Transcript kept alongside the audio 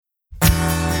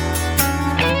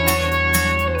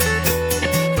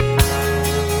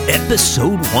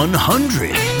episode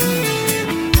 100.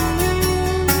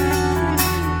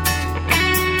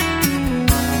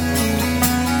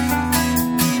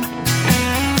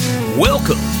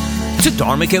 Welcome to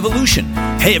Dharmic Evolution.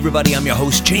 Hey everybody, I'm your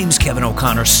host, James Kevin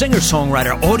O'Connor,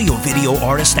 singer-songwriter, audio-video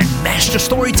artist, and master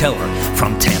storyteller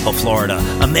from Tampa, Florida.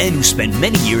 A man who spent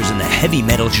many years in the heavy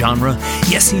metal genre.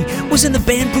 Yes, he was in the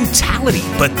band Brutality,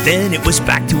 but then it was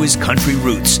back to his country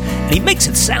roots. And he makes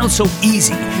it sound so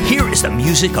easy. Here is the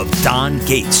music of Don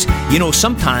Gates. You know,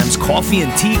 sometimes coffee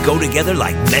and tea go together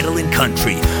like metal and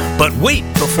country. But wait,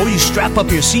 before you strap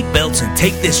up your seatbelts and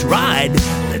take this ride,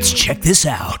 let's check this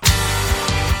out.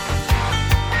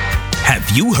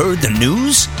 Have you heard the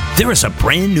news? There is a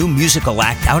brand new musical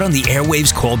act out on the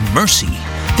airwaves called Mercy.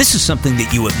 This is something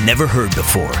that you have never heard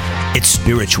before. It's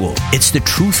spiritual. It's the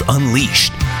truth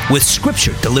unleashed, with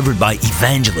scripture delivered by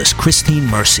evangelist Christine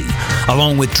Mercy,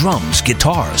 along with drums,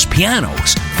 guitars,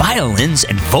 pianos, violins,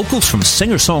 and vocals from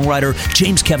singer-songwriter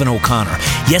James Kevin O'Connor.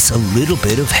 Yes, a little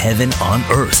bit of heaven on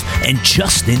earth, and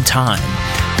just in time.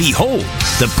 Behold,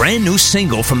 the brand new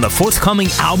single from the forthcoming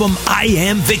album, I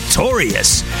Am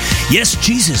Victorious. Yes,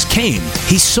 Jesus came,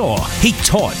 he saw, he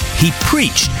taught, he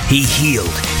preached, he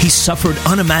healed. He suffered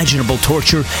unimaginable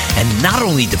torture and not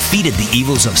only defeated the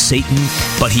evils of Satan,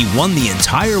 but he won the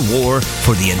entire war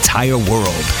for the entire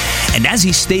world. And as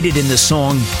he stated in the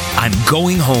song, I'm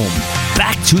going home,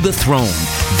 back to the throne,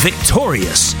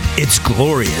 victorious, it's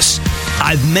glorious.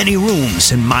 I've many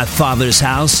rooms in my Father's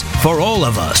house for all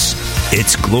of us.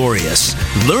 It's glorious.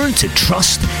 Learn to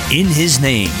trust in his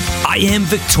name. I Am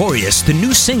Victorious. The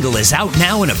new single is out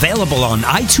now and available on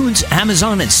iTunes,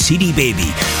 Amazon, and CD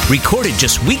Baby. Recorded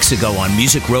just weeks ago on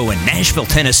Music Row in Nashville,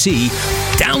 Tennessee.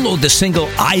 Download the single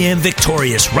I Am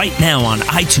Victorious right now on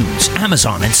iTunes,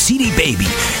 Amazon, and CD Baby.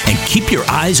 And keep your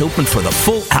eyes open for the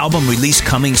full album release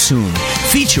coming soon.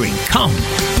 Featuring Come,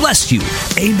 Bless You,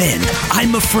 Amen,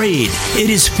 I'm Afraid, It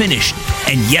Is Finished,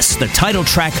 and yes, the title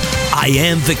track, I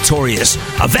Am Victorious.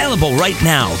 Available right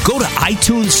now. Go to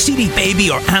iTunes, CD Baby,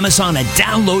 or Amazon and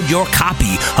download your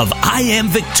copy of I Am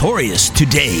Victorious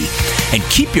today. And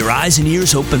keep your eyes and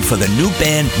ears open for the new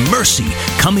band Mercy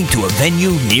coming to a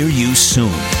venue near you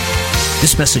soon.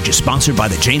 This message is sponsored by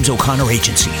the James O'Connor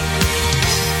Agency.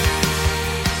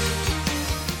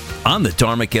 On the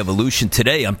Dharmic Evolution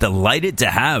today, I'm delighted to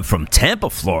have from Tampa,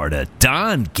 Florida,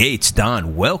 Don Gates.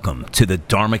 Don, welcome to the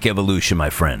Dharmic Evolution, my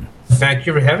friend. Thank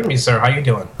you for having me, sir. How you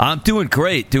doing? I'm doing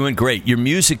great. Your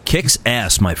music kicks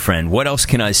ass, my friend. What else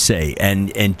can I say?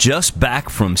 And just back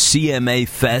from CMA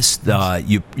Fest,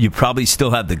 you probably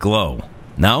still have the glow.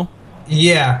 No?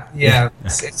 Yeah.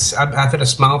 I've had a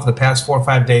smile for the past 4 or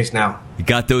 5 days now. You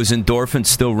got those endorphins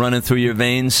still running through your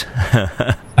veins?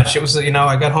 It was,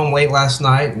 I got home late last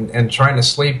night, and trying to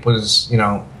sleep was,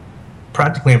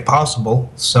 practically impossible.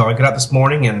 So I got up this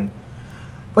morning and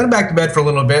went back to bed for a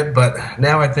little bit, but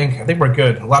now I think we're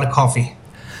good. A lot of coffee.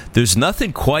 There's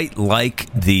nothing quite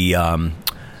like the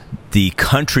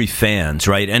country fans,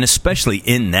 right? And especially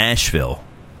in Nashville.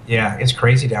 Yeah, it's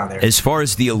crazy down there. As far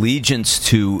as the allegiance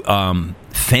to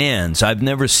fans, I've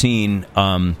never seen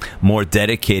more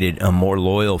dedicated and more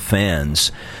loyal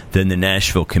fans than the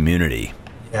Nashville community.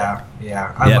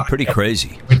 Yeah. Pretty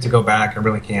crazy. I wait to go back. I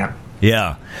really can't.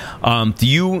 Yeah. Do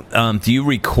you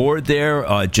record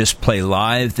there? Just play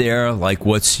live there? Like,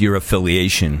 what's your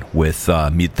affiliation with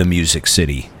the Music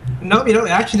City? No,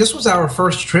 actually, this was our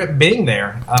first trip being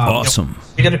there. Awesome.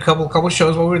 We did a couple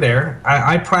shows while we were there.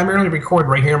 I primarily record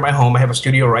right here in my home. I have a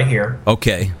studio right here.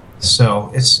 Okay.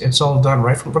 So it's all done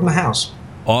right from the house.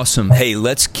 Awesome. Hey,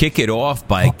 let's kick it off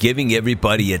by giving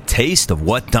everybody a taste of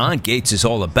what Don Gates is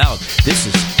all about. This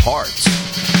is Hearts.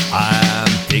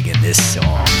 I'm digging this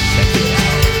song. Check it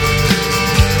out.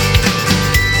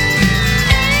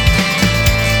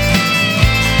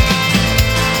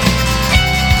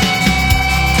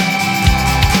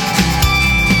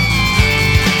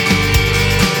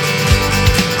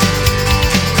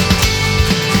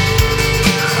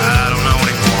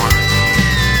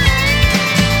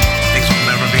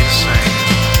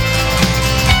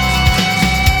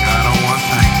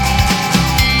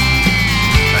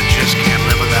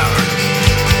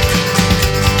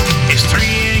 It's 3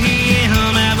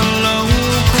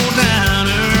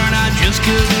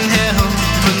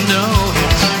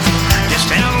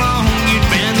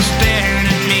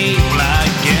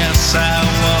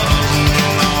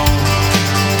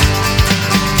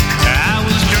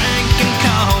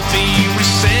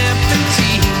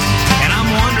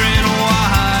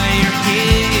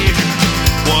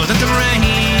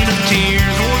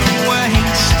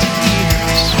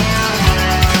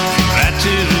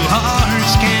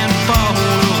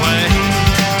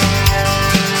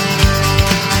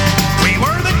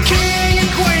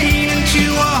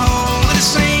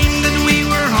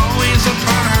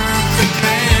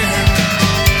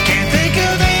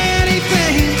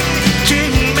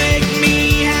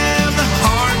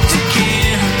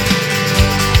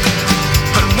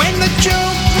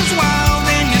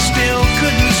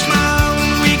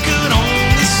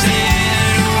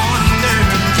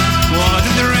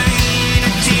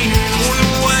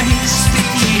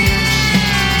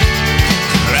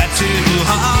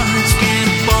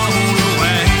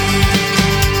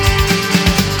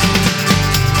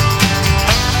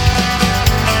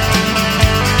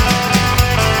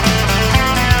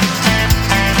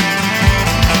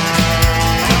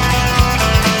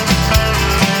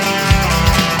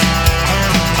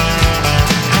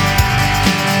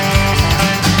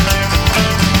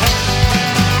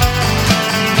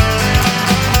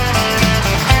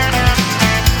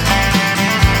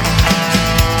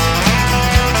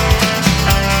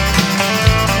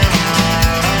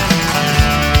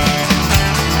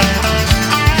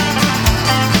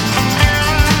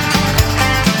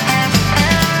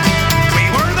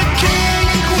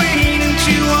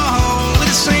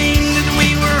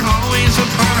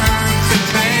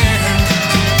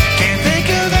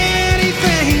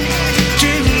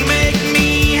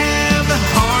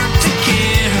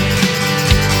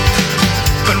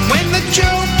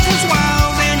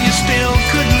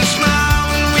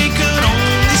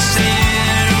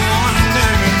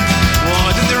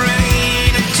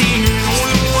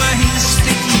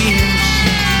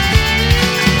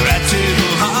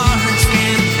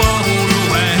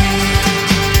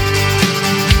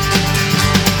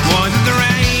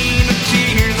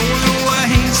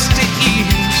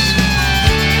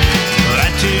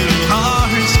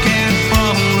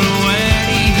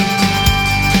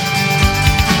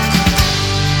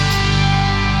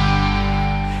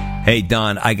 Hey,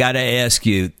 Don, I got to ask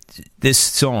you, this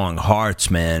song, Hearts,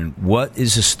 man, what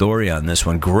is the story on this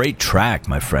one? Great track,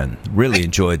 my friend. Really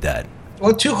enjoyed that.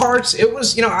 Well, Two Hearts, it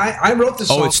was, I wrote this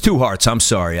song. Oh, it's Two Hearts. I'm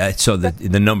sorry. I saw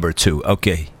the number 2.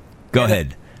 Okay. Go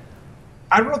ahead.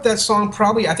 I wrote that song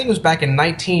probably, I think it was back in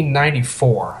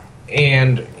 1994.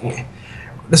 And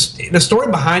the story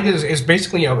behind it is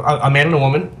basically a man and a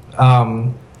woman.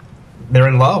 They're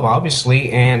in love,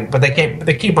 obviously, but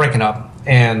they keep breaking up.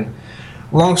 And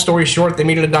long story short, they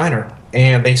meet at a diner.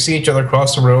 And they see each other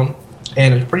across the room.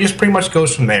 And it pretty much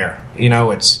goes from there.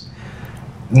 It's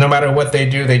no matter what they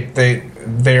do,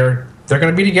 they're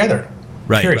going to be together.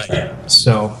 Right.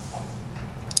 So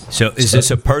is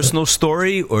this a personal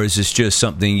story, or is this just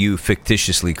something you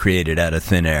fictitiously created out of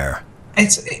thin air?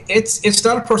 It's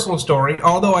not a personal story,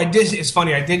 although it's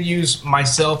funny, I did use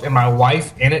myself and my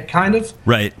wife in it, kind of.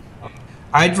 Right.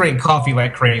 I drink coffee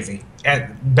like crazy.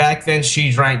 Back then,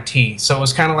 she drank tea, so it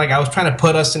was kind of like I was trying to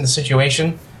put us in the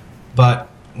situation, but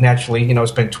naturally,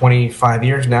 it's been 25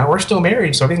 years now. We're still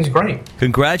married, so everything's great.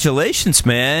 Congratulations,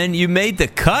 man. You made the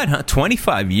cut, huh?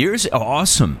 25 years?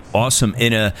 Awesome.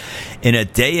 In a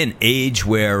day and age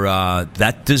where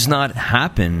that does not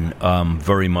happen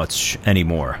very much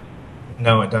anymore.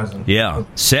 No, it doesn't. Yeah.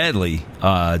 Sadly,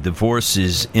 divorce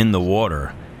is in the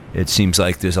water. It seems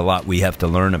like there's a lot we have to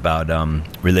learn about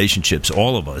relationships,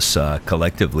 all of us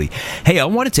collectively. Hey, I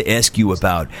wanted to ask you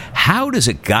about how does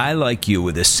a guy like you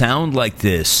with a sound like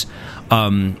this,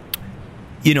 you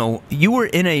were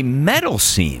in a metal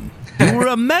scene. You were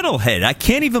a metalhead. I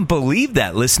can't even believe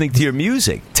that listening to your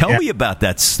music. Tell me about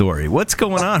that story. What's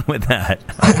going on with that?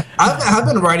 I've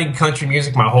been writing country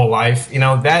music my whole life.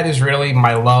 That is really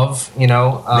my love,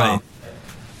 Right.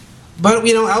 But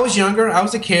I was younger. I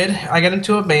was a kid. I got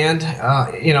into a band.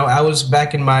 I was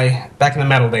back in the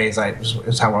metal days. Is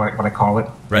what I call it.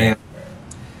 Right.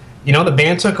 And, the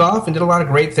band took off and did a lot of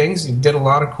great things. Did a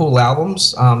lot of cool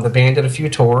albums. The band did a few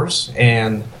tours,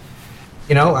 and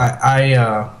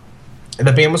the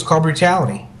band was called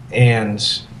Brutality, and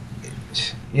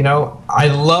I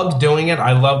loved doing it.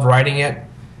 I loved writing it,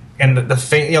 and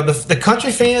the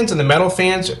country fans and the metal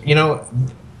fans.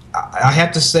 I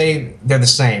have to say they're the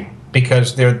same.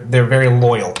 Because they're very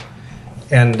loyal,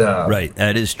 and right,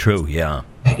 that is true. Yeah,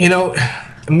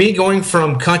 me going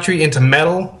from country into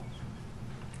metal,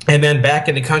 and then back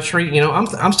into country.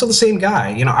 I'm still the same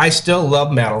guy. I still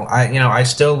love metal. I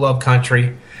still love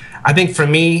country. I think for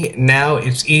me now,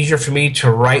 it's easier for me to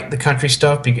write the country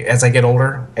stuff as I get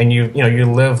older, and you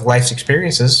live life's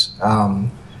experiences.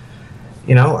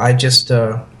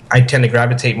 I tend to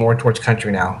gravitate more towards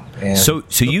country now. And so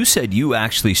you said you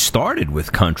actually started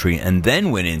with country and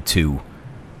then went into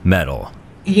metal.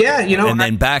 Yeah, and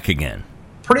then back again.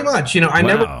 Pretty much, I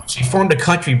never actually formed a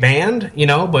country band,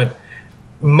 but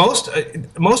most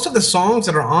of the songs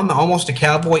that are on the Almost a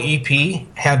Cowboy EP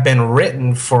have been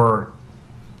written for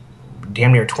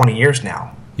damn near 20 years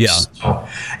now. Yeah. So,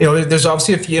 there's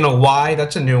obviously Why,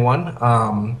 that's a new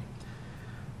one.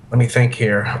 Let me think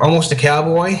here. Almost a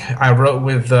Cowboy, I wrote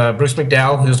with Bruce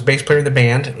McDowell, who's the bass player of the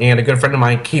band, and a good friend of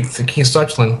mine, Keith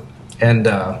Suchlin. And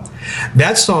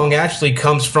that song actually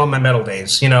comes from my metal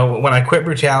days. When I quit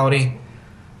Brutality,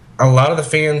 a lot of the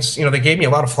fans, they gave me a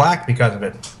lot of flack because of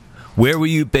it. Where were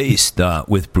you based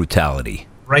with Brutality?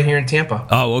 Right here in Tampa.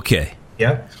 Oh, okay.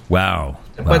 Yep. Wow.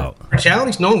 But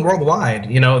Brutality's known worldwide.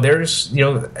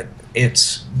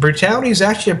 Brutality is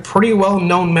actually a pretty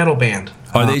well-known metal band.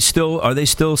 Are they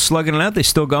still slugging it out? They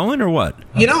still going or what?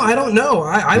 I don't know.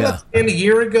 I left the band a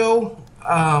year ago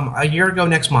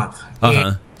next month.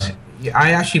 Uh-huh.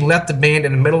 I actually left the band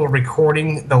in the middle of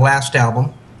recording the last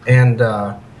album, and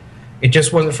it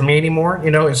just wasn't for me anymore.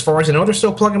 As far as I know, they're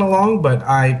still plugging along, but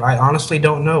I honestly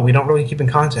don't know. We don't really keep in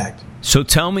contact. So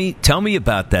tell me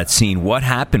about that scene. What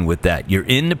happened with that? You're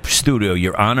in the studio,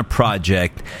 you're on a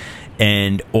project,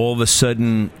 and all of a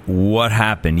sudden, what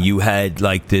happened? You had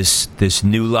like this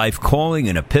new life calling,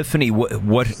 an epiphany.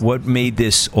 What made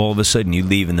this all of a sudden you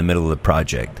leave in the middle of the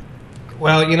project?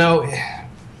 Well,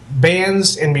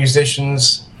 bands and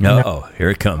musicians.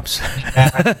 Here it comes.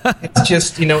 It's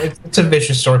just it's a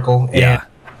vicious circle. And,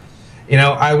 Yeah.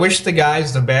 I wish the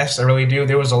guys the best. I really do.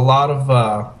 There was a lot of.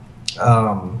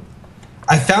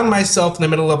 I found myself in the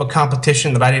middle of a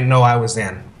competition that I didn't know I was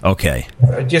in. Okay.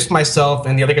 Just myself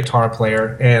and the other guitar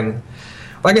player. And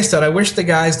like I said, I wish the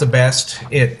guys the best.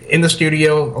 In the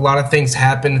studio, a lot of things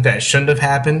happened that shouldn't have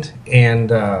happened.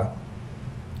 And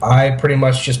I pretty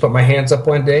much just put my hands up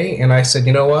one day and I said,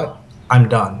 you know what? I'm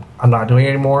done. I'm not doing it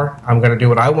anymore. I'm going to do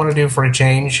what I want to do for a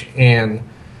change. And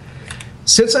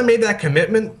since I made that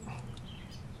commitment,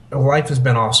 life has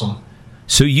been awesome.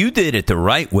 So you did it the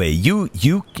right way. You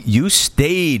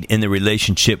stayed in the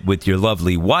relationship with your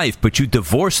lovely wife, but you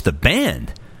divorced the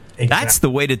band. Exactly. That's the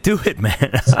way to do it,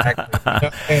 man.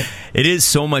 Exactly. It is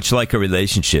so much like a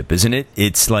relationship, isn't it?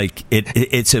 It's like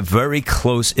it's a very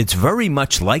close. It's very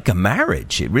much like a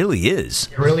marriage. It really is.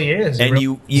 It really is. And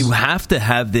you have to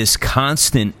have this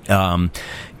constant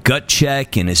gut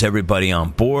check, and is everybody on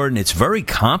board? And it's very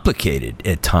complicated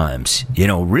at times.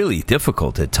 Really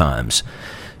difficult at times.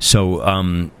 So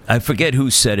I forget who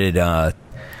said it.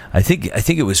 I think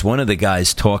it was one of the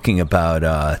guys talking about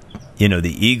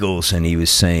the Eagles, and he was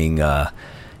saying,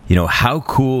 how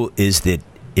cool is that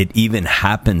it even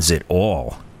happens at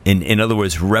all? In other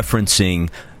words,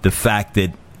 referencing the fact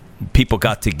that people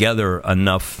got together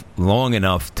long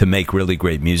enough to make really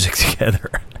great music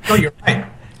together. Oh, you're right.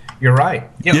 You're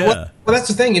right. Yeah. Well, that's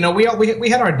the thing. We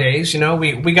had our days.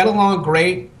 We got along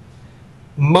great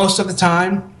most of the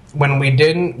time. When we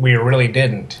didn't, we really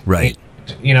didn't. Right.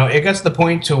 And, it got to the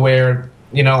point to where,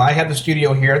 I had the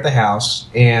studio here at the house,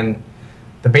 and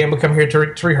the band would come here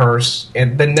to rehearse,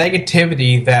 and the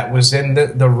negativity that was in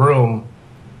the room,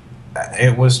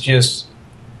 it was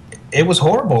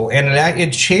horrible, and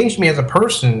it changed me as a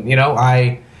person.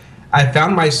 I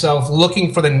found myself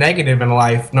looking for the negative in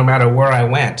life no matter where I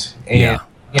went. And,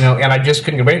 and I just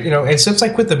couldn't get and since I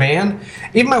quit the band,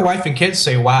 even my wife and kids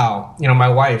say, wow, my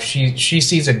wife, she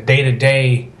sees a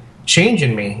day-to-day change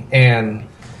in me. And,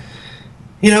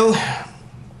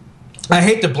 I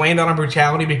hate to blame it on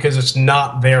brutality because it's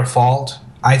not their fault.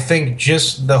 I think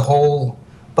just the whole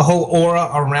aura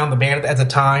around the band at the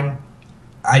time,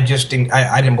 I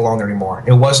didn't belong there anymore.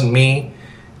 It wasn't me.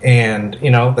 And,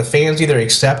 the fans either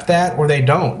accept that or they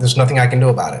don't. There's nothing I can do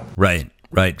about it. Right.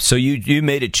 So you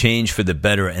made a change for the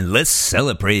better, and let's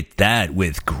celebrate that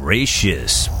with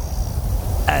Gracious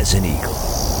as an Eagle.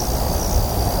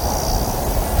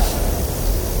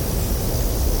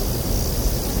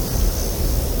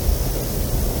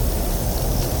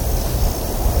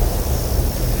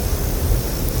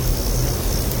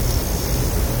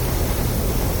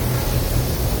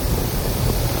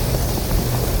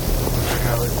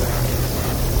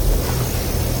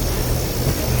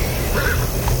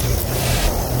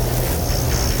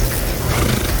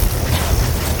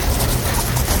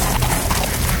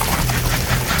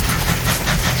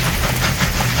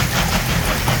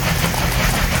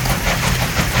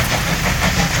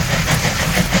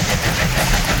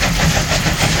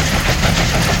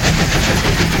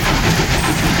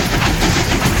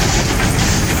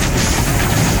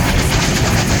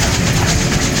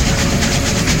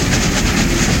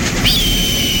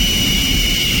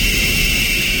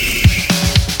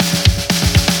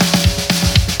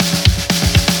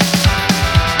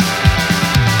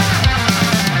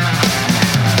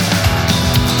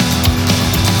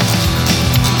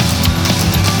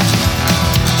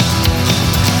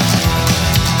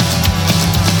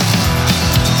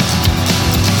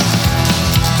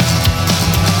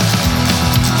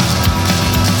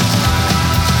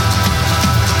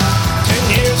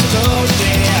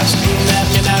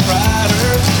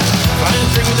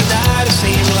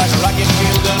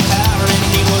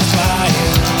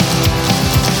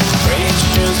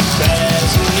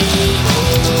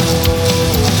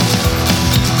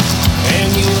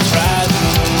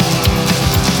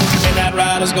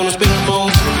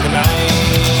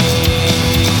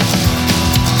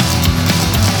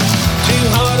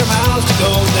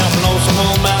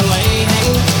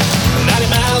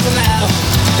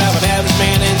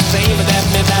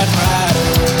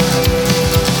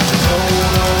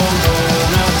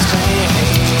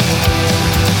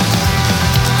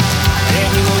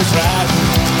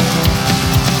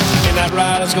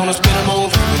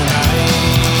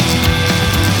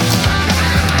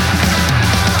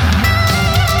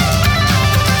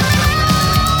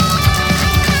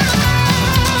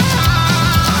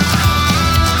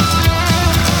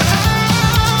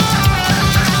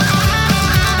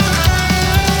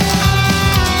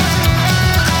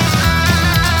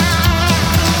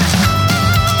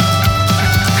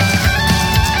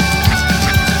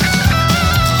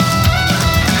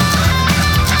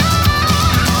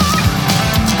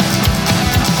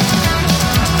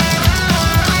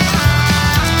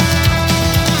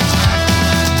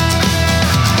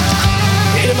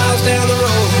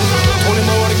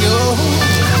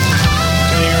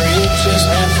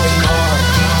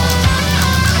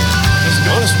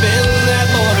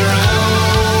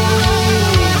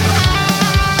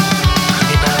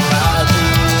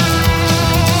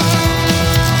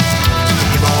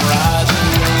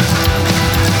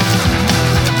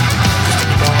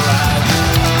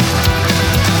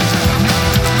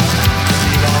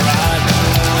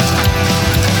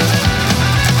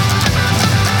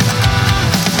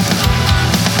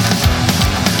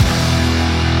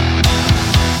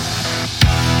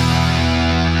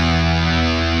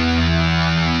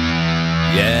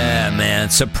 man.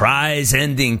 Surprise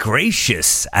ending,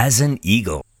 gracious as an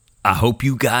eagle. I hope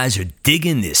you guys are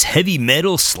digging this heavy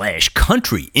metal /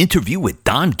 country interview with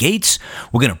Don Gates.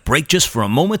 We're going to break just for a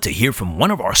moment to hear from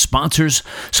one of our sponsors,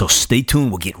 so stay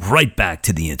tuned. We'll get right back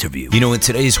to the interview. You know, in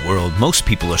today's world, most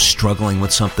people are struggling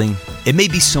with something. It may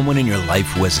be someone in your life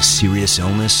who has a serious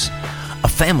illness, a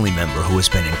family member who has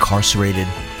been incarcerated,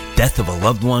 death of a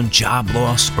loved one, job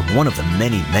loss, or one of the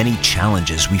many, many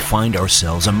challenges we find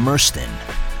ourselves immersed in.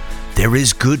 There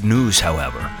is good news,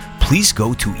 however. Please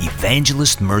go to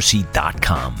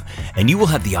evangelistmercy.com and you will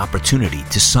have the opportunity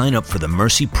to sign up for the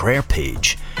Mercy Prayer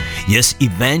page. Yes,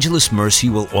 Evangelist Mercy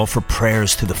will offer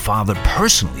prayers to the Father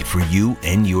personally for you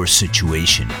and your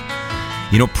situation.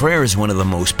 You know, prayer is one of the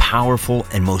most powerful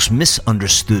and most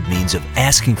misunderstood means of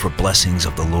asking for blessings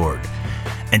of the Lord.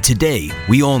 And today,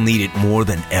 we all need it more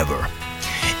than ever.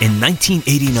 In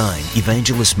 1989,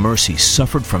 Evangelist Mercy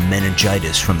suffered from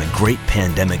meningitis from the great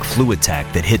pandemic flu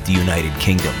attack that hit the United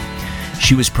Kingdom.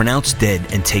 She was pronounced dead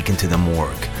and taken to the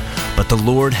morgue. But the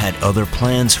Lord had other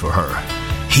plans for her.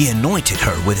 He anointed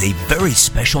her with a very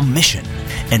special mission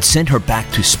and sent her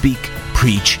back to speak,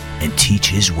 preach, and teach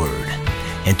His Word,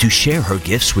 and to share her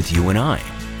gifts with you and I.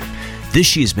 This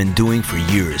she has been doing for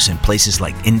years in places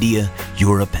like India,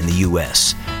 Europe, and the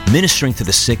U.S., ministering to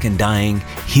the sick and dying,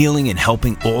 healing and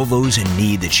helping all those in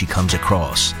need that she comes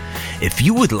across. If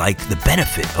you would like the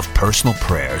benefit of personal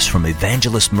prayers from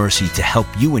Evangelist Mercy to help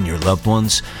you and your loved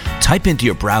ones, type into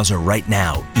your browser right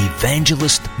now,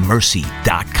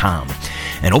 evangelistmercy.com,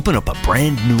 and open up a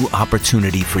brand new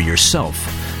opportunity for yourself.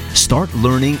 Start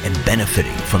learning and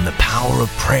benefiting from the power of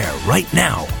prayer right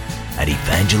now at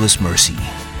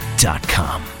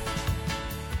evangelistmercy.com.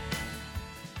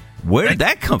 Where did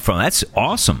that come from? That's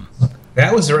awesome.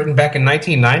 That was written back in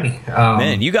 1990.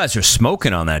 Man, you guys are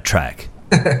smoking on that track.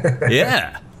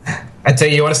 Yeah. I tell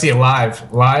you, you want to see it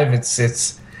live. Live,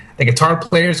 it's the guitar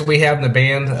players that we have in the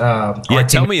band.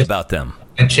 Tell me about them.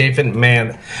 And Chafin,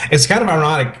 man, it's kind of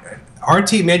ironic.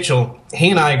 R.T. Mitchell, he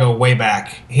and I go way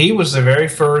back. He was the very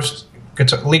first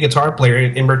lead guitar player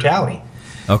in Brutality.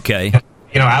 Okay.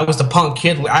 You know, I was the punk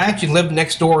kid. I actually lived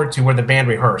next door to where the band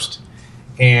rehearsed.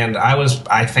 And I was,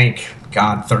 I think,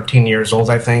 13 years old,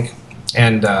 I think.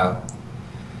 And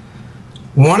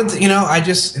wanted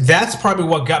to, that's probably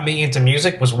what got me into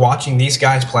music, was watching these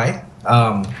guys play.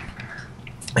 And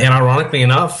ironically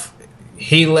enough,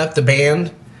 he left the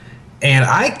band, and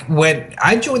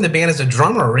I joined the band as a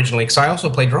drummer originally, because I also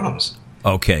play drums.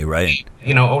 Okay, right.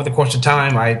 You know, over the course of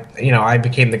time, I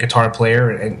became the guitar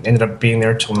player and ended up being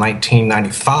there till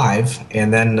 1995,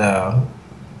 and then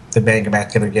the band got back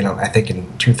together again, I think,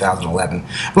 in 2011.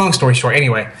 Long story short,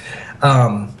 anyway.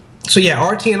 So yeah,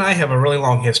 RT and I have a really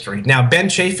long history. Now, Ben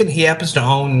Chafin, he happens to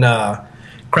own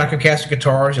Crackercaster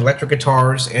guitars, electric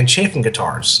guitars, and Chafin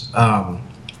guitars.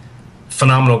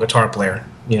 Phenomenal guitar player.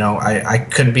 You know, I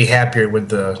couldn't be happier with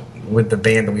the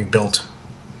band that we've built.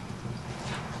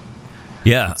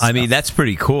 Yeah, I mean, that's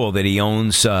pretty cool that he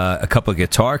owns a couple of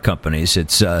guitar companies.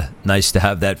 It's nice to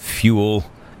have that fuel,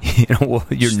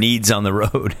 your needs on the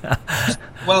road.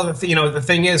 Well, the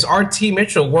thing is, R.T.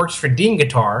 Mitchell works for Dean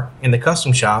Guitar in the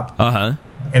custom shop. Uh-huh.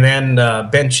 And then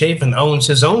Ben Chafin owns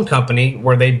his own company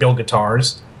where they build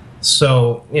guitars.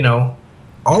 So,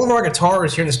 all of our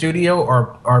guitars here in the studio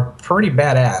are pretty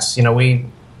badass.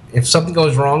 If something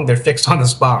goes wrong, they're fixed on the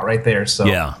spot right there. So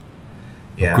yeah.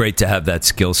 Great to have that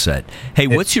skill set. Hey,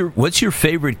 what's your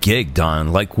favorite gig,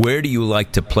 Don? Like, where do you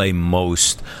like to play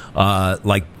most?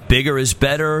 Like, bigger is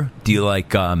better? Do you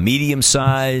like medium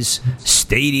size,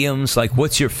 stadiums? Like,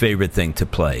 what's your favorite thing to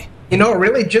play?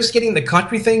 Really just getting the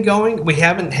country thing going. We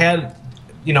haven't had,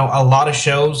 a lot of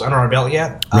shows under our belt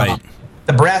yet. Right.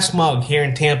 The Brass Mug here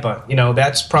in Tampa,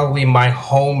 that's probably my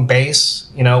home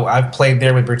base. I've played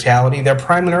there with Brutality. They're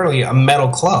primarily a metal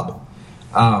club.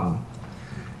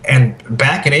 And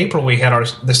back in April, we had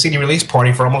the CD release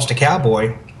party for Almost a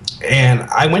Cowboy. And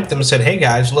I went to them and said, hey,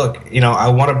 guys, look, I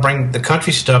want to bring the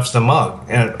country stuff to the Mug.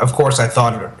 And, of course, I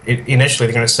thought initially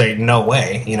they're going to say no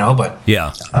way, but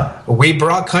yeah, we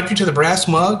brought country to the Brass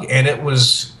Mug, and it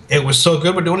was so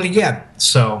good we're doing it again.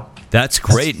 So that's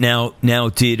great. Now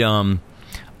did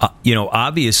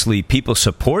obviously people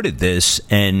supported this,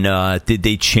 and did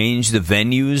they change the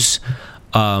venues?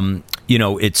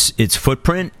 Its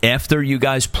footprint after you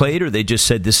guys played, or they just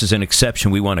said this is an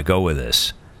exception, we want to go with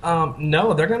this?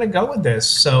 No, they're going to go with this.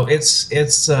 So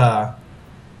the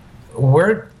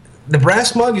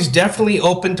Brass Mug is definitely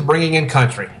open to bringing in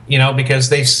country, because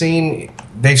they've seen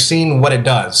what it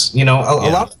does. A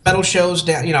lot of metal shows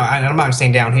down, I'm not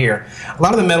saying down here. A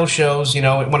lot of the metal shows,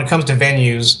 when it comes to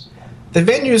venues, the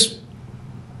venues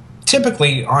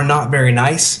typically are not very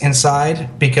nice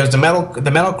inside because the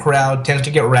metal crowd tends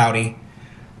to get rowdy.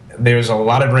 There's a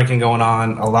lot of drinking going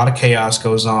on, a lot of chaos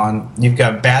goes on. You've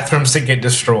got bathrooms that get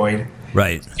destroyed.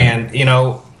 Right. And, you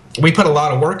know, we put a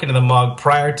lot of work into the mug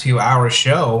prior to our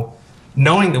show,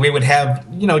 knowing that we would have,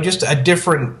 you know, just a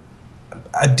different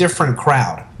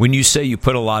crowd. When you say you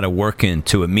put a lot of work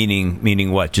into it,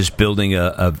 meaning what? Just building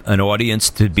an audience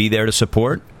to be there to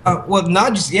support? Well,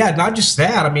 not just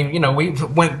that. I mean, you know, we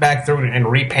went back through and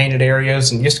repainted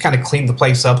areas and just kind of cleaned the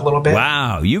place up a little bit.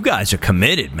 Wow, you guys are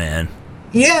committed, man.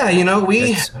 Yeah, you know,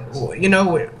 it's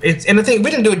and the thing, we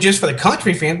didn't do it just for the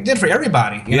country fans, we did it for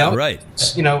everybody. You know? Right.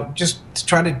 You know, just to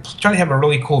try to have a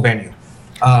really cool venue.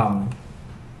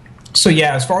 So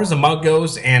yeah, as far as the mug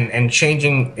goes and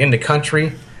changing into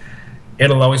country,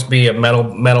 it'll always be a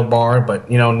metal bar, but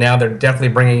you know, now they're definitely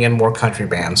bringing in more country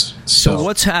bands. So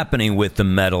what's happening with the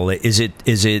metal? Is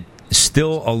it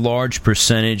still a large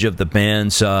percentage of the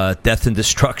band's death and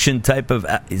destruction type of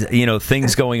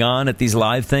things going on at these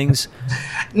live things?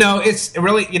 No, it's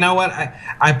really, you know what,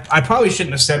 I probably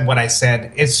shouldn't have said what I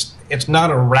said. It's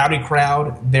not a rowdy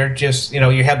crowd. They're just, you know,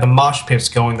 you have the mosh pits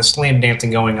going, the slam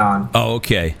dancing going on. Oh,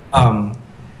 okay.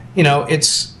 You know,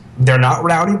 they're not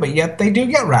rowdy, but yet they do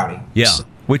get rowdy. Yeah. So,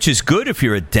 which is good if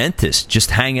you're a dentist.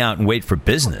 Just hang out and wait for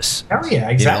business. Oh yeah,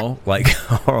 exactly. You know, like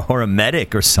or a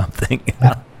medic or something.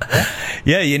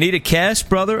 Yeah, you need a cast,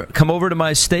 brother? Come over to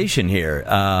my station here.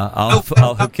 I'll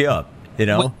hook you up. You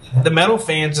know, the metal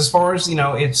fans, as far as you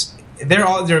know, they're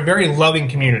a very loving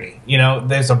community. You know,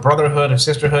 there's a brotherhood, a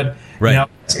sisterhood. Right. You know,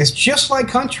 it's just like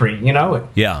country. You know.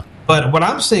 Yeah. But what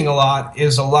I'm seeing a lot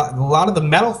is a lot of the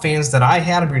metal fans that I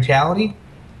had in Brutality.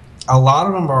 A lot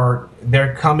of them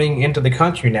they're coming into the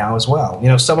country now as well. You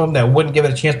know, some of them that wouldn't give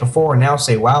it a chance before now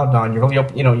say, "Wow, Don,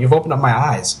 you've opened up my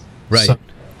eyes." Right. So,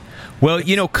 well,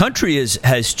 you know, country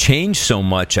has changed so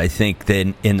much, I think,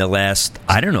 than in the last,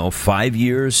 5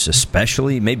 years,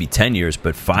 especially, maybe 10 years,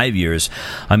 but 5 years.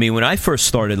 I mean, when I first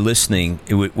started listening,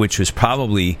 which was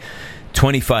probably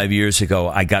 25 years ago,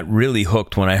 I got really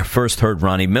hooked when I first heard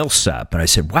Ronnie Milsap, and I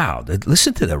said, wow,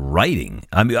 listen to the writing.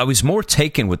 I mean, I was more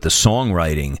taken with the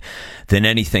songwriting than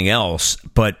anything else,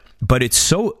 but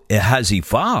it has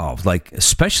evolved, like,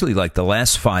 especially like the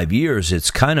last 5 years.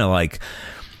 It's kind of like,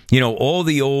 you know, all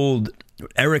the old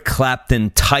Eric Clapton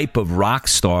type of rock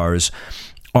stars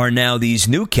are now these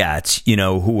new cats, you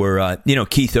know, who are,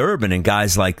 Keith Urban and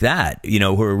guys like that, you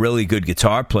know, who are really good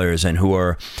guitar players and who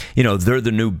are, you know, they're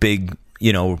the new big,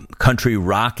 you know, country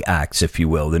rock acts, if you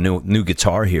will, the new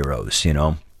guitar heroes, you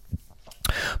know.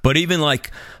 But even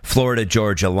like Florida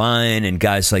Georgia Line and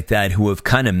guys like that who have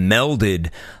kind of melded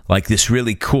like this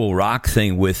really cool rock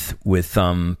thing with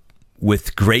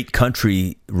great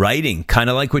country writing, kind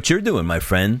of like what you're doing, my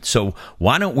friend. So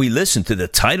why don't we listen to the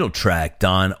title track,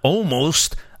 Don,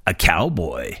 Almost a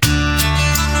Cowboy?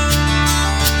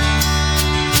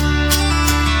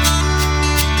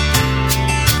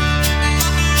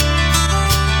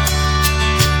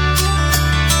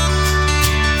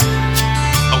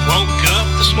 I woke up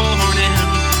this morning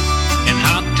and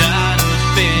hopped out of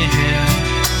bed.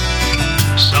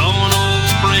 Saw an old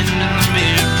friend in the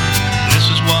mirror. This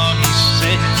is what he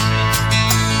said.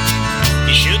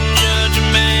 You shouldn't judge a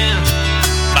man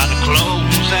by the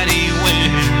clothes that he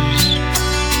wears.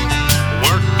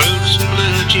 Work boots and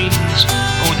blue jeans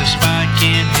or the spike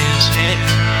in his hair.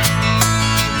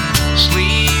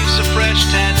 Sleeves of fresh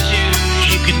tattoos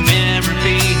you could never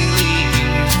believe.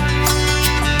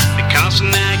 The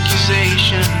constant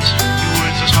accusations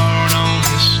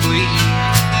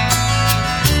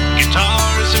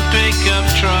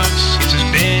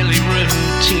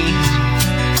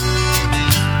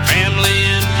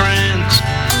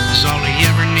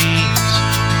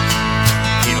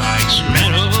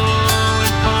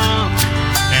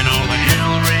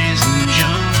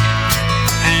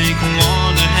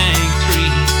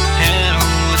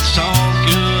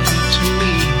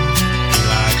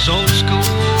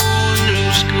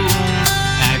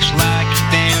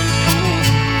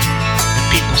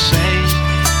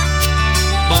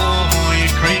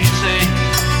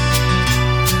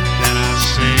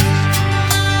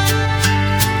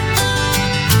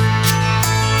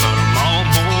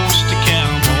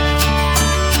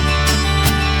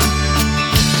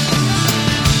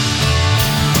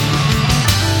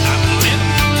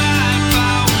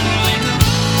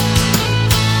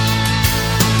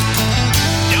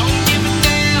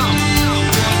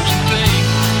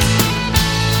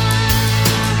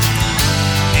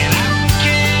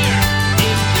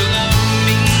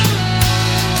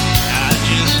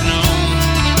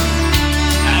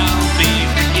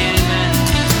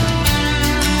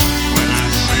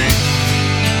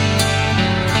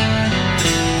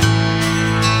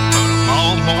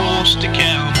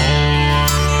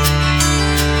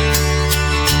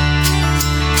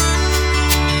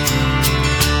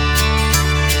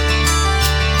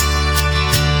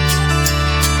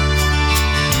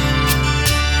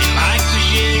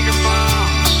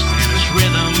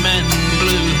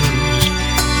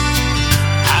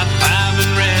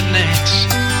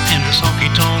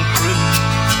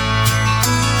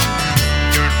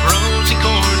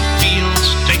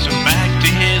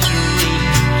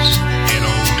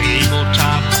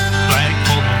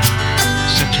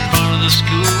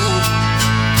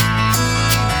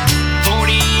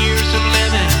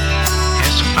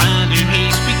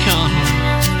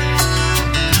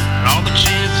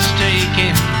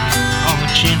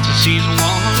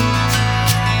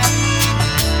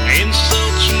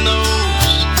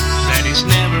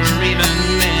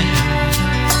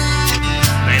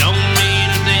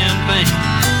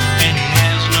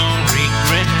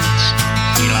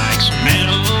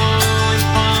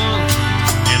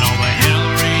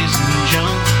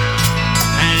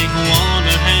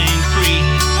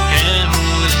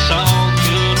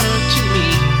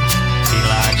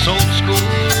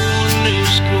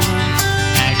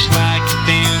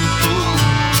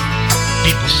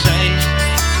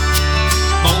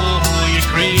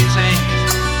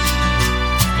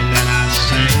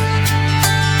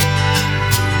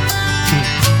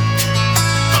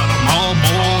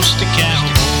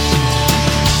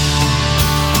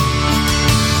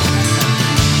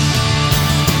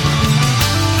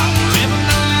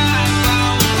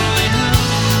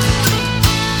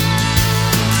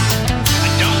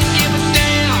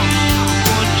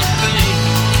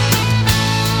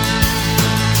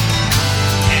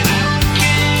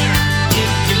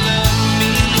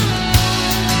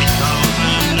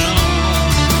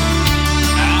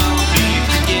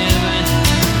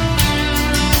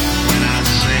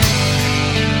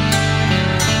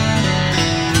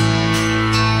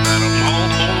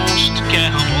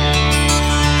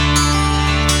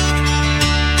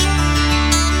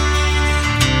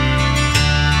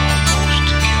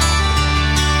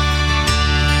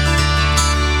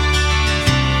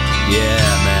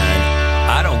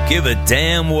Give a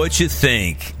damn what you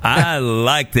think. I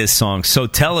like this song. So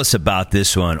tell us about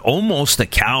this one. Almost a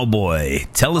Cowboy.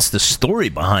 Tell us the story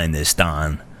behind this,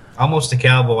 Don. Almost a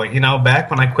Cowboy. Back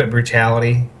when I quit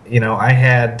Brutality, I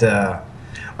had when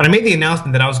I made the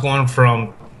announcement that I was going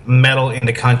from metal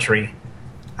into country,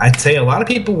 I'd say a lot of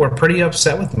people were pretty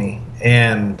upset with me,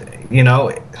 and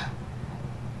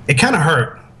it kind of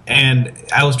hurt. And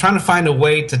I was trying to find a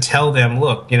way to tell them,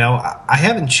 look, I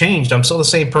haven't changed. I'm still the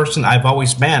same person I've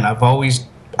always been. I've always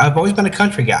been a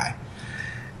country guy.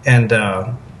 And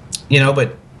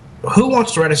but who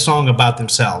wants to write a song about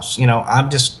themselves? I'm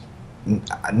just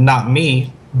not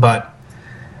me. But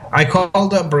I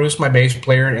called up Bruce, my bass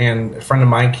player, and a friend of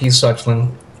mine, Keith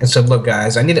Suchland, and said, look,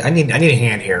 guys, I need a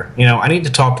hand here. I need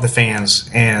to talk to the fans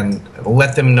and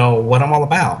let them know what I'm all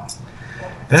about.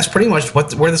 And that's pretty much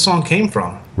where the song came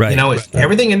from. Right.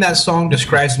 Everything in that song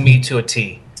describes me to a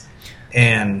T.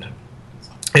 And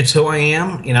it's who I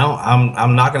am.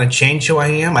 I'm not going to change who I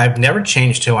am. I've never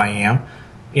changed who I am.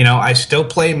 I still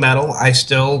play metal. I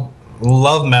still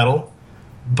love metal.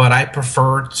 But I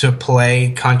prefer to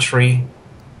play country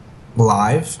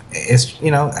live. It's,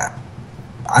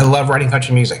 I love writing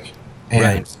country music.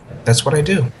 And that's what I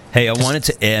do. Hey, I wanted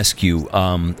to ask you,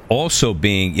 also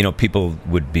being, people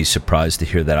would be surprised to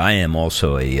hear that I am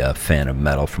also a fan of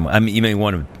metal.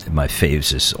 One of my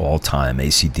faves is all time,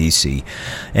 AC/DC,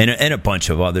 and a bunch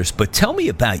of others. But tell me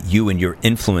about you and your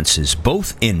influences,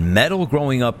 both in metal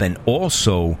growing up and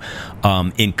also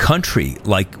in country.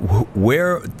 Like,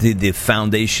 where did the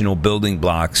foundational building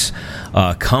blocks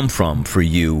come from for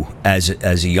you as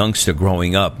a youngster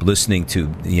growing up, listening to,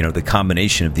 the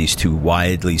combination of these two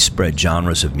widely spread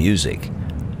genres of music?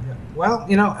 Well,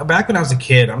 back when I was a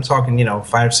kid, I'm talking,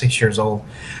 5, 6 years old,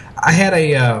 I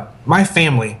had my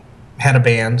family had a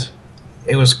band.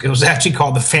 It was actually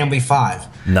called the Family Five.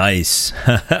 Nice.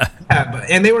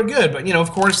 And they were good, but, of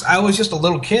course, I was just a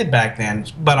little kid back then,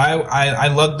 but I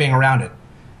loved being around it.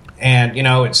 And,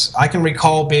 I can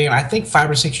recall being, I think,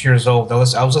 5 or 6 years old. I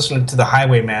was listening to the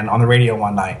Highwaymen on the radio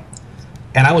one night,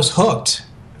 and I was hooked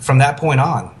from that point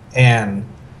on. And,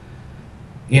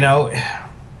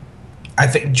 I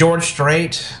think George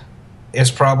Strait is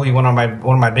probably one of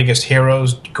my biggest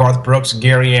heroes. Garth Brooks,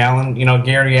 Gary Allan.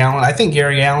 Gary Allan. I think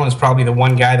Gary Allan is probably the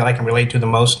one guy that I can relate to the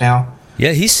most now.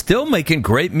 Yeah, he's still making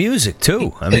great music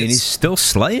too. He's still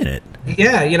slaying it.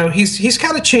 Yeah, he's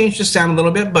kind of changed his sound a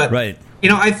little bit, but right.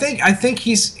 I think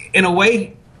he's in a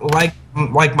way like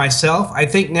myself. I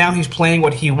think now he's playing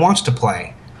what he wants to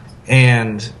play,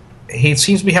 and he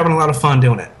seems to be having a lot of fun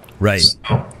doing it. Right.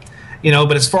 So,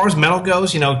 but as far as metal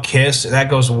goes, Kiss, that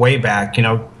goes way back.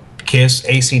 Kiss,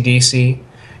 AC/DC,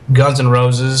 Guns N'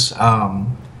 Roses.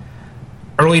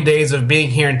 Early days of being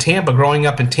here in Tampa, growing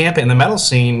up in Tampa in the metal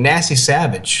scene, Nasty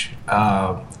Savage,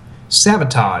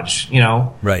 Sabotage,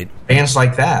 right, bands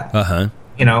like that.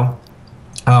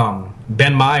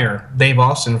 Ben Meyer, Dave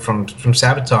Austin from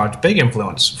Sabotage, big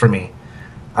influence for me.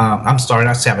 I'm sorry,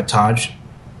 not Sabotage,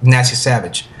 Nasty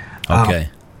Savage. Okay.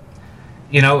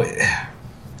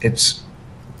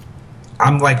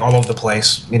 I'm like all over the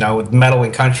place, with metal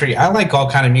and country. I like all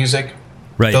kind of music.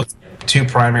 Right. Those two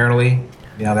primarily.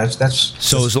 That's.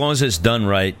 So as long as it's done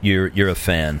right, you're a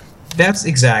fan. That's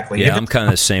exactly. Yeah, I'm kind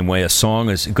of the same way. A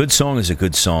good song is a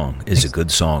good song,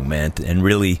 man. And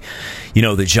really,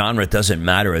 the genre doesn't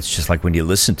matter. It's just like when you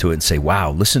listen to it and say,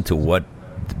 wow, listen to what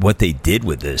they did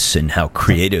with this and how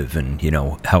creative and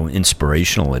how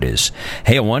inspirational it is.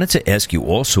 Hey, I wanted to ask you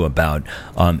also about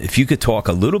if you could talk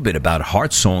a little bit about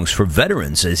Heart Songs for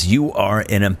Veterans, as you are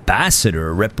an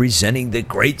ambassador representing the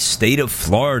great state of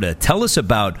Florida. Tell us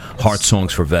about Heart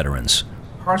Songs for Veterans.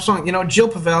 Heart Song, Jill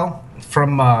Pavel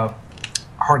from the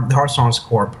Heart Songs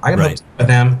Corp. I got right. hooked up with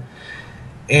them.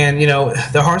 And,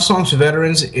 the Heart Songs for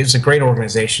Veterans is a great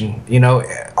organization.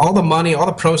 All the money, all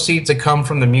the proceeds that come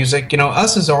from the music,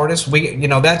 us as artists,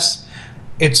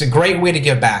 it's a great way to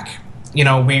give back.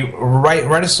 We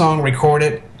write a song, record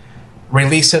it,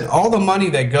 release it. All the money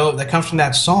that comes from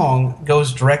that song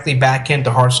goes directly back into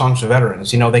Heart Songs for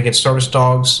Veterans. They get service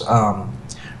dogs,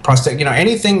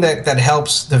 anything that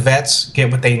helps the vets get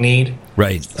what they need.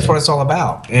 Right. That's what it's all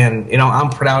about. And, I'm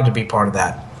proud to be part of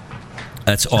that.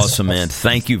 That's awesome, man.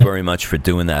 Thank you very much for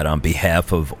doing that on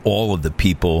behalf of all of the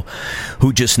people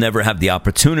who just never have the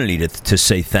opportunity to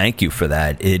say thank you for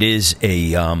that. It is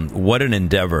what an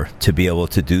endeavor to be able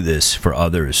to do this for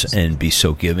others and be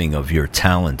so giving of your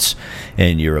talents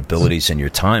and your abilities and your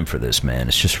time for this, man.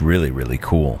 It's just really, really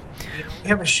cool. We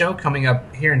have a show coming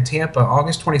up here in Tampa,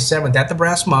 August 27th at the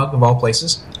Brass Mug, of all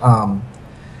places.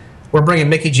 We're bringing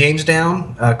Mickey James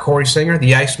down, Corey Singer,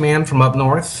 the Iceman from up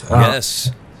north.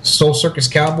 Yes. Soul Circus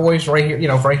Cowboys right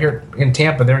here, right here in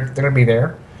Tampa. They're going to be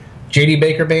there. J.D.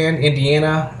 Baker Band,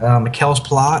 Indiana. McKell's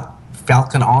Plot,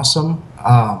 Falcon Awesome.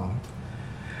 All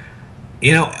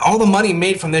the money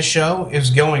made from this show is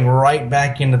going right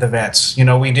back into the vets.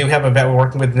 We do have a vet we're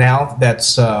working with now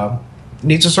that's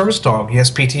needs a service dog. He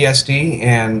has PTSD,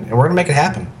 and we're going to make it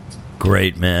happen.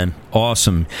 Great, man.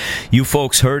 Awesome. You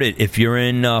folks heard it. If you're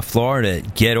in Florida,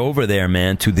 get over there,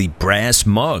 man, to the Brass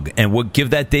Mug. And we'll give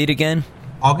that date again?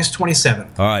 August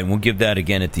 27th. All right, we'll give that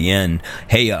again at the end.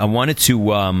 Hey, I wanted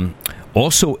to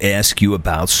also ask you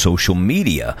about social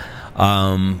media.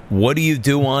 What do you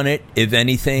do on it, if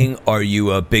anything? Are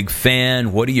you a big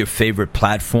fan? What are your favorite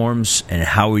platforms, and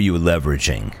how are you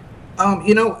leveraging?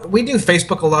 We do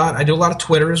Facebook a lot. I do a lot of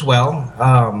Twitter as well.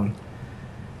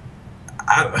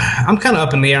 I'm kind of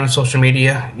up in the air on social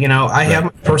media. I have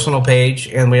my personal page,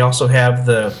 and we also have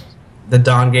the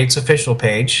Don Gates official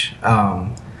page.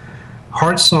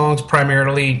 Hard Songs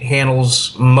primarily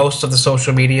handles most of the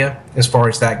social media as far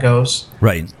as that goes.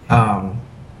 Right.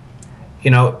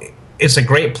 It's a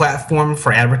great platform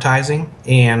for advertising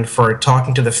and for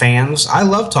talking to the fans. I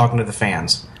love talking to the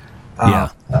fans.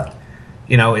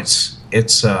 It's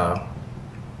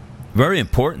very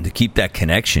important to keep that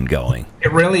connection going.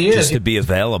 It really is. Just to be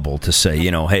available to say,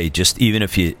 hey, just even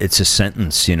if it's a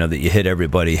sentence, that you hit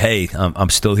everybody. Hey, I'm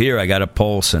still here. I got a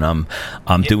pulse, and I'm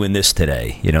doing this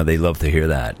today. They love to hear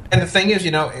that. And the thing is,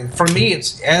 for me,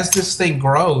 it's as this thing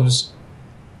grows,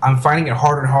 I'm finding it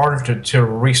harder and harder to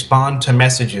respond to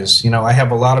messages. I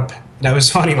have a lot of. It was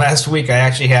funny. Last week, I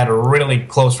actually had a really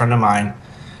close friend of mine.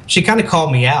 She kind of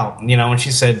called me out, and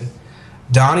she said,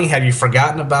 "Donnie, have you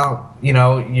forgotten about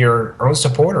your early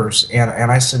supporters?"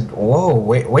 And I said, "Whoa,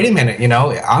 wait a minute.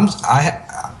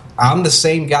 I'm the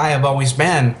same guy I've always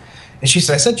been." And she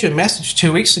said, "I sent you a message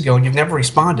 2 weeks ago, and you've never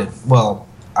responded." Well,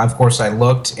 of course, I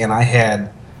looked, and I had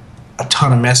a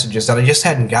ton of messages that I just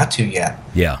hadn't got to yet.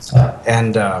 Yeah.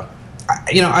 And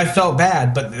I felt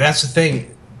bad, but that's the thing.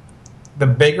 The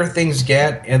bigger things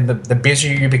get, and the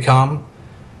busier you become,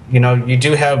 you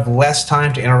do have less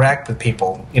time to interact with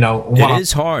people. It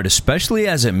is hard, especially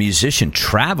as a musician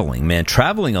traveling. Man,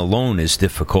 traveling alone is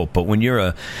difficult. But when you're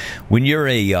a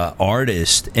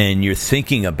artist and you're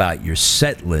thinking about your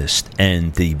set list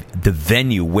and the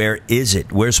venue, where is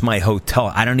it? Where's my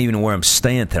hotel? I don't even know where I'm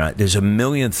staying tonight. There's a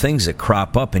million things that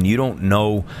crop up, and you don't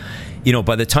know.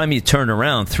 By the time you turn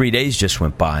around, 3 days just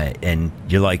went by, and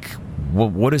you're like, well,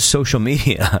 what is social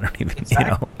media? I don't even,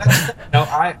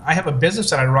 I have a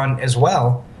business that I run as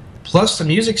well, plus the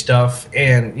music stuff,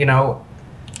 and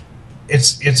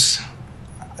it's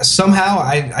somehow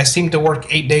I seem to work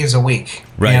 8 days a week.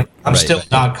 Right. And I'm still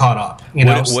not caught up.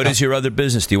 What is your other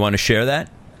business? Do you want to share that?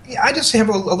 Yeah, I just have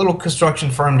a little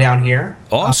construction firm down here.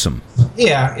 Awesome.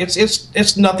 Yeah,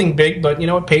 it's nothing big, but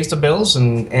it pays the bills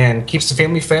and keeps the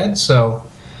family fed. So.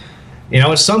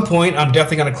 At some point, I'm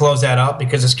definitely going to close that up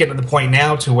because it's getting to the point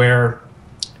now to where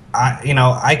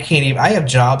I can't even. I have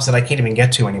jobs that I can't even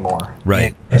get to anymore.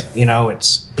 Right. And,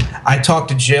 I talk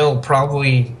to Jill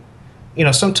probably,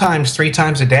 sometimes 3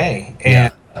 times a day,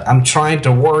 and I'm trying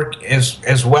to work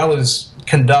as well as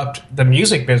conduct the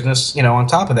music business. On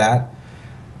top of that,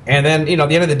 and then at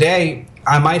the end of the day,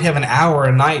 I might have an hour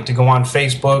a night to go on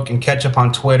Facebook and catch up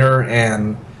on Twitter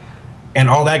and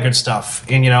all that good stuff.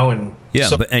 And yeah,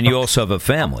 and you also have a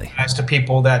family. As to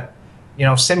people that,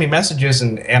 send me messages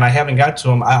and I haven't got to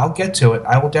them, I'll get to it.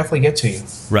 I will definitely get to you.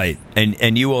 Right.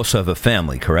 And you also have a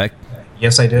family, correct?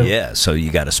 Yes, I do. Yeah, so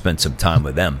you got to spend some time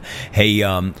with them. Hey,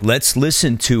 let's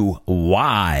listen to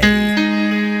Why.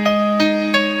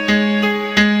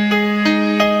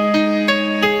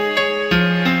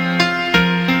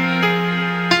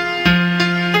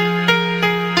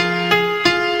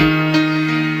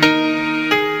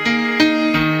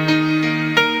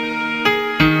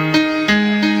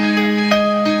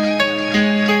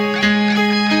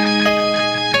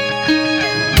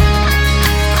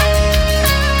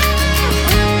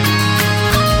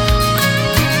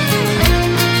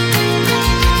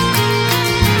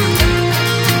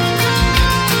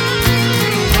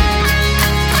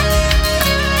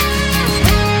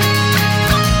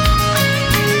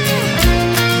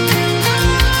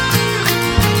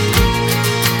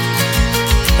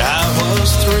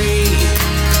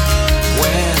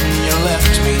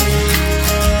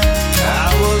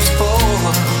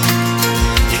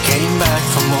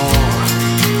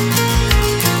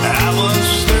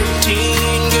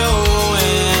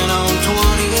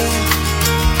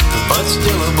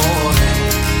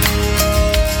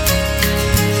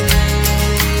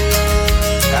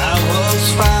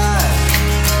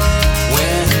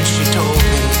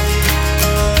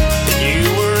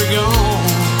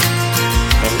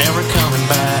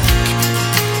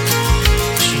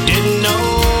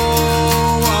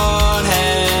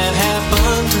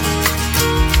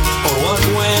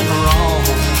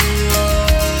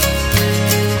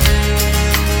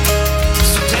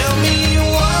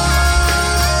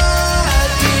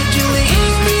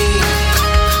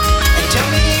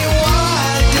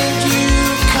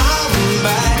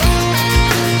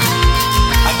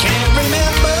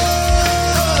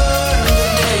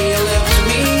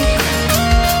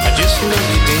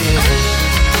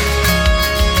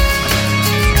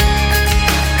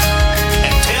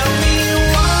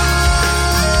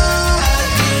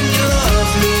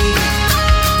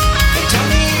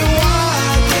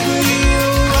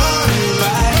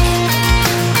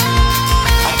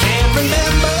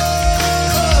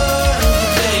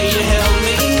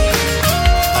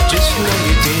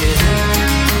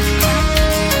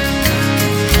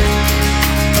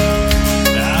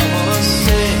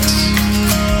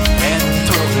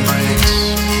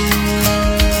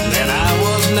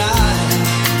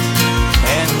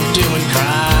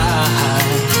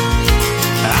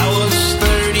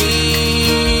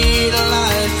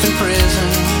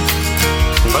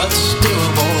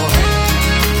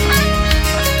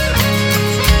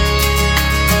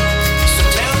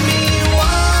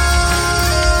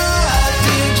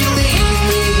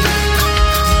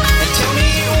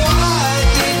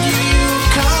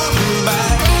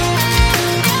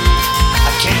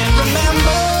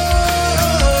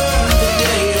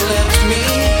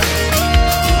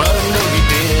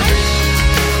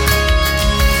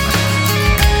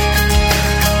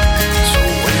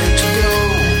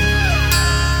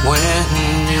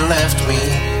 left me,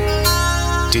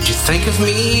 did you think of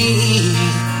me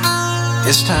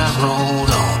as time rolled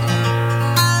on?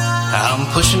 I'm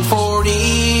pushing 40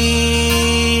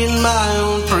 in my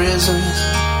own prison,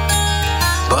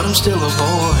 but I'm still a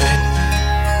boy.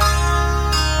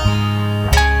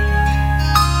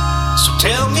 So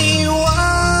tell me,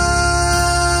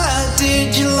 why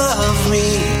did you love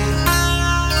me?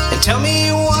 And tell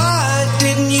me, why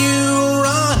didn't you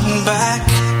run back?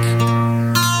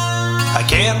 I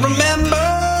can't remember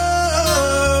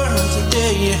the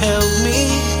day you held me,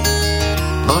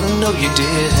 but I know you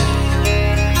did.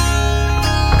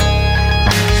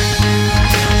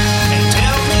 And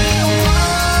tell me,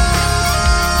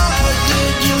 why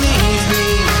did you leave me?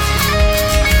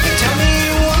 And tell me,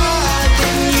 why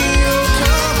didn't you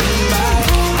come back?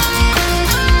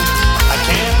 I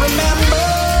can't remember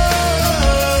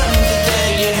the day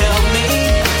you held me,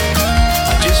 I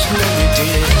just know you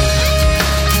did.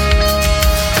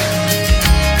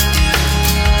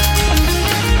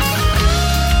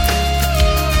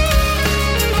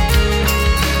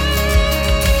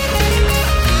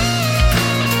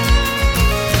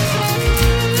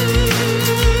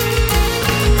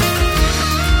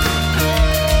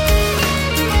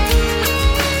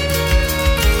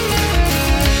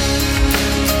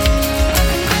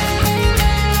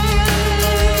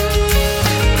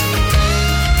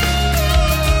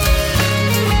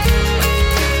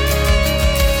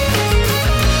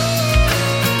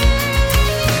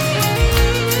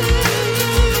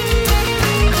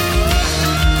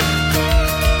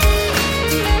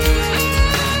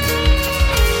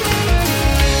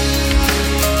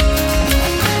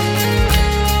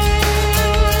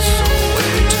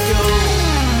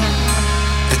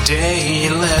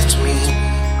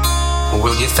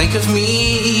 Will you think of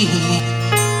me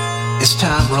as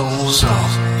time rolls on?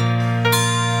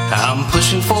 I'm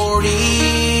pushing 40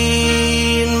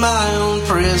 in my own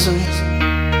prison,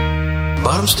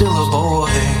 but I'm still a boy.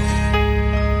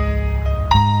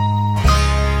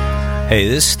 Hey,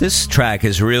 this track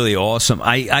is really awesome.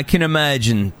 I can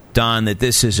imagine, Don, that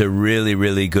this is a really,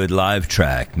 really good live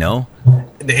track, no?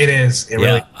 It is. It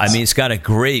really is. I mean, it's got a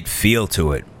great feel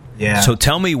to it. Yeah. So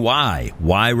tell me why.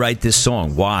 Why write this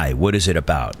song? Why? What is it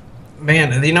about?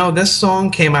 Man, you know, this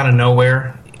song came out of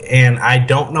nowhere, and I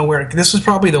don't know where. This is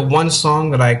probably the one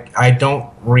song that I don't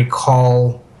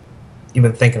recall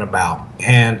even thinking about.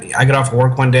 And I got off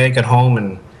work one day, got home,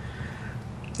 and,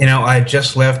 you know, I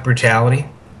just left Brutality,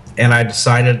 and I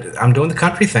decided I'm doing the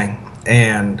country thing.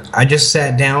 And I just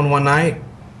sat down one night,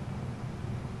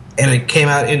 and it came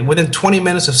out. Within 20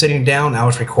 minutes of sitting down, I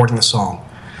was recording the song.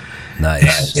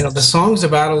 Nice. You know, the song's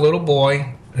about a little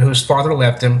boy whose father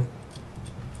left him,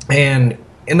 and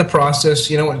in the process,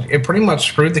 you know, it pretty much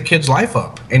screwed the kid's life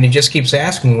up. And he just keeps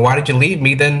asking, "Why did you leave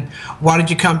me? Then why did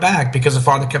you come back?" Because the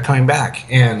father kept coming back,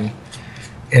 and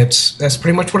that's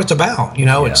pretty much what it's about. You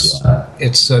know, it's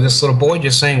this little boy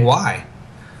just saying why.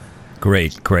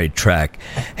 Great track.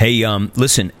 Hey,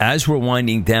 listen, as we're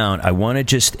winding down, I want to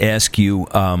just ask you,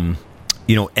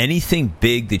 you know, anything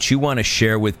big that you want to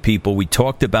share with people? We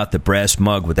talked about the brass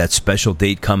mug with that special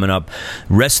date coming up.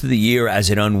 Rest of the year as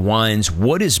it unwinds,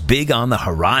 what is big on the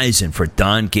horizon for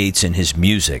Don Gates and his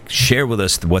music? Share with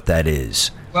us what that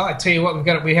is. Well, I tell you what,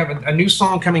 we have a new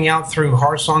song coming out through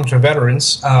Hard Songs for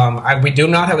Veterans. We do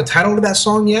not have a title to that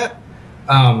song yet,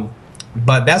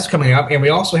 but that's coming up. And we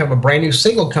also have a brand new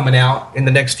single coming out in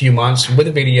the next few months with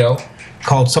a video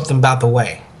called Something About the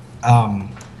Way.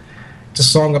 It's a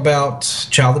song about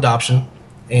child adoption,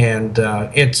 and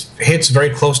it hits very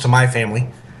close to my family.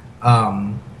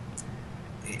 You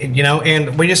know,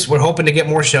 and we're hoping to get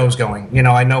more shows going. You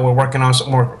know, I know we're working on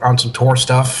some tour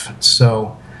stuff,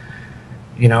 so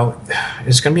you know,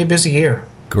 it's going to be a busy year.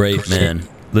 Great, man.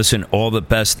 Listen, all the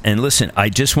best. And listen, I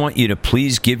just want you to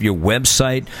please give your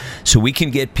website so we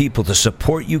can get people to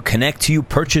support you, connect to you,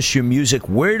 purchase your music.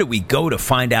 Where do we go to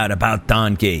find out about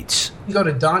Don Gates? You go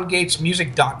to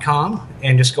dongatesmusic.com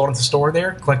and just go to the store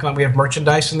there. Click on, we have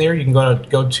merchandise in there. You can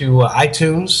go to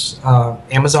iTunes,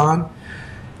 Amazon,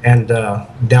 and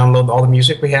download all the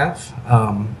music we have.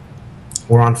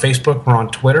 We're on Facebook. We're on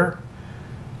Twitter.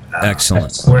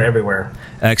 Excellent. We're everywhere.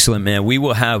 Excellent, man. We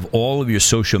will have all of your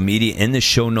social media in the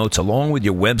show notes along with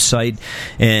your website.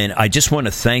 And I just want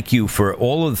to thank you for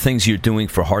all of the things you're doing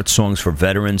for Heart Songs for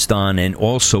Veterans, Don, and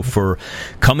also for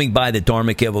coming by the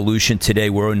Dharmic Evolution today.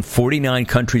 We're in 49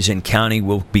 countries and counting.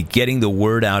 We'll be getting the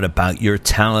word out about your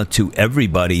talent to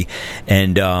everybody.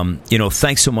 And, you know,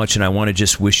 thanks so much. And I want to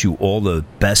just wish you all the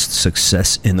best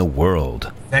success in the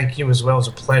world. Thank you as well. It's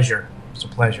a pleasure. It's a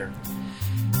pleasure.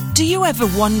 Do you ever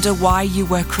wonder why you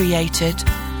were created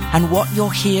and what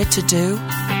you're here to do?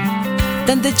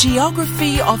 then the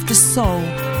geography of the soul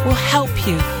will help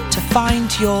you to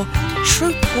find your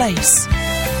true place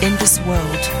in this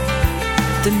world.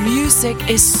 The music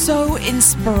is so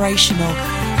inspirational,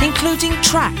 including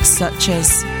tracks such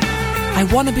as I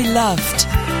Wanna Be Loved,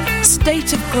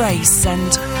 State of Grace,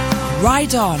 and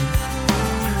Ride On.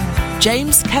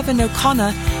 James Kevin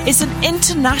O'Connor is an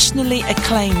internationally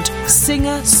acclaimed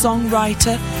singer,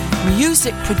 songwriter,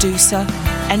 music producer,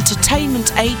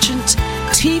 entertainment agent,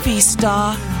 TV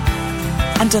star,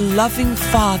 and a loving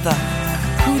father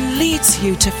who leads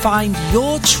you to find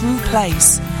your true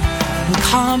place and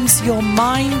calms your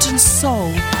mind and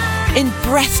soul in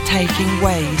breathtaking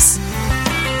ways.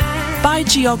 Buy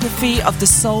Geography of the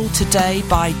Soul today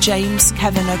by James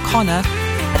Kevin O'Connor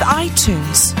at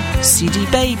iTunes, CD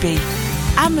Baby,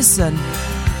 Amazon,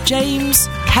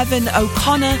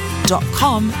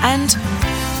 jameskevino'connor.com and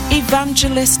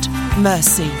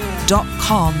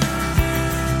evangelistmercy.com.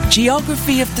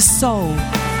 Geography of the Soul,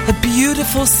 the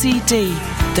beautiful CD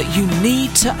that you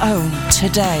need to own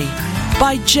today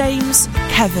by James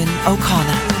Kevin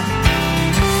O'Connor.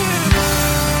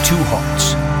 Two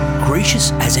hearts,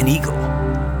 gracious as an eagle,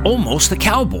 almost a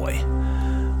cowboy.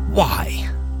 Why?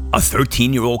 A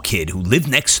 13-year-old kid who lived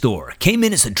next door came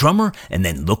in as a drummer, and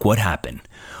then look what happened.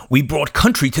 We brought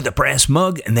country to the brass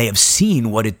mug, and they have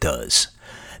seen what it does.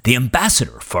 The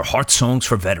ambassador for Heart Songs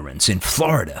for Veterans in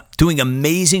Florida, doing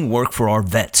amazing work for our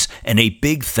vets, and a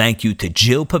big thank you to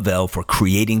Jill Pavel for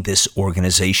creating this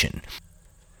organization.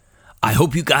 I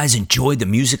hope you guys enjoyed the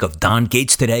music of Don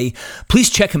Gates today. Please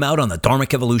check him out on the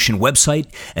Dharmic Evolution website.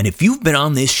 And if you've been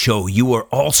on this show, you are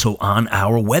also on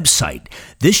our website.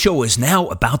 This show is now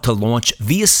about to launch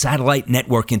via satellite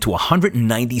network into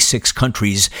 196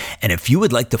 countries. And if you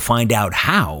would like to find out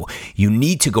how, you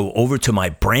need to go over to my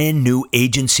brand new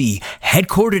agency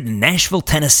headquartered in Nashville,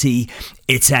 Tennessee.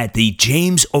 It's at the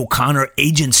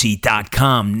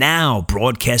JamesO'ConnorAgency.com, now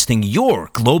broadcasting your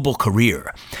global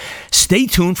career. Stay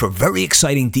tuned for very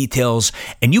exciting details,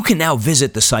 and you can now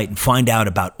visit the site and find out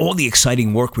about all the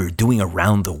exciting work we're doing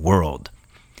around the world.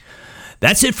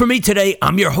 That's it for me today.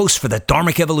 I'm your host for the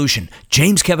Dharmic Evolution,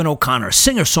 James Kevin O'Connor,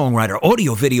 singer-songwriter,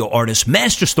 audio-video artist,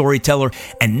 master storyteller,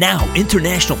 and now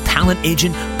international talent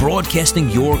agent broadcasting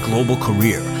your global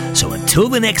career. So until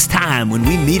the next time when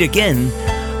we meet again,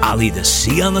 I'll either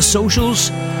see you on the socials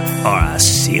or I'll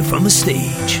see you from the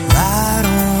stage. Ride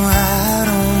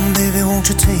on, baby, won't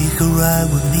you take a ride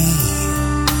with me?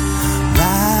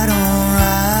 Ride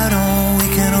on, we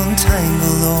can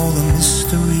untangle all the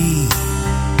mystery.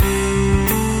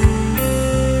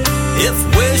 If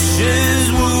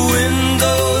wishes were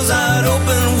windows, I'd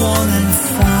open one and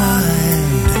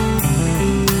find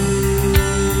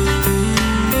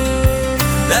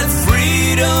that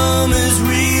freedom is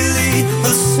really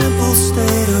a simple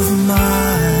state of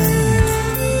mind.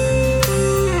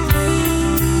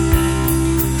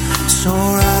 So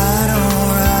ride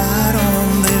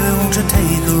on, baby, won't you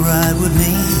take a ride with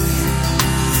me?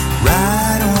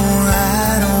 Ride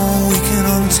on, we can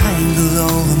untangle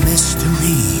all the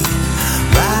mystery.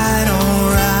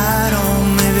 Ride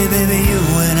on, baby, you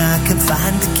and I can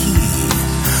find the key.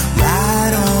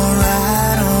 Ride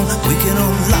on, we can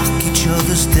unlock each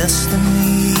other's destiny.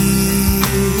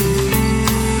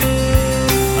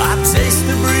 Taste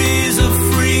the breeze of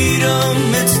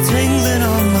freedom, it's tingling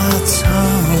on my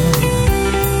tongue.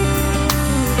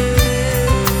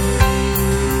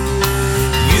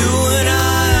 You and I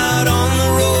out on the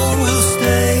road will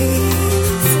stay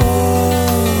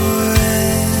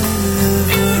forever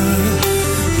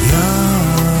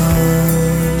young.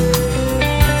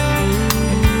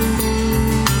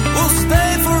 We'll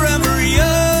stay forever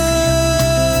young.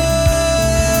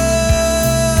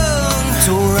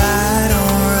 So ride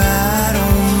on,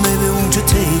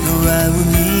 take a ride with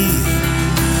me.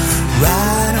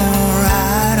 Ride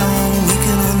on, we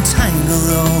can untangle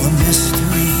all the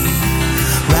mystery.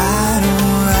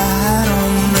 Ride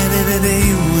on, baby,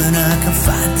 you and I can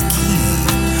find the key.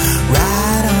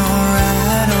 Ride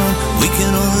on, we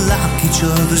can unlock each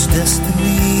other's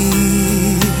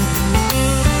destiny.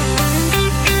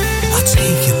 I'll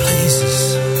take you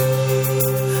places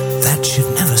that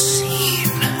you've never seen.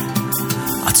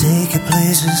 I'll take you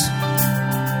places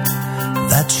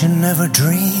that you never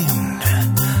dreamed.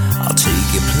 I'll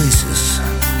take you places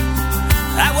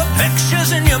that were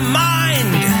pictures in your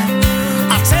mind.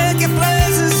 I'll take you places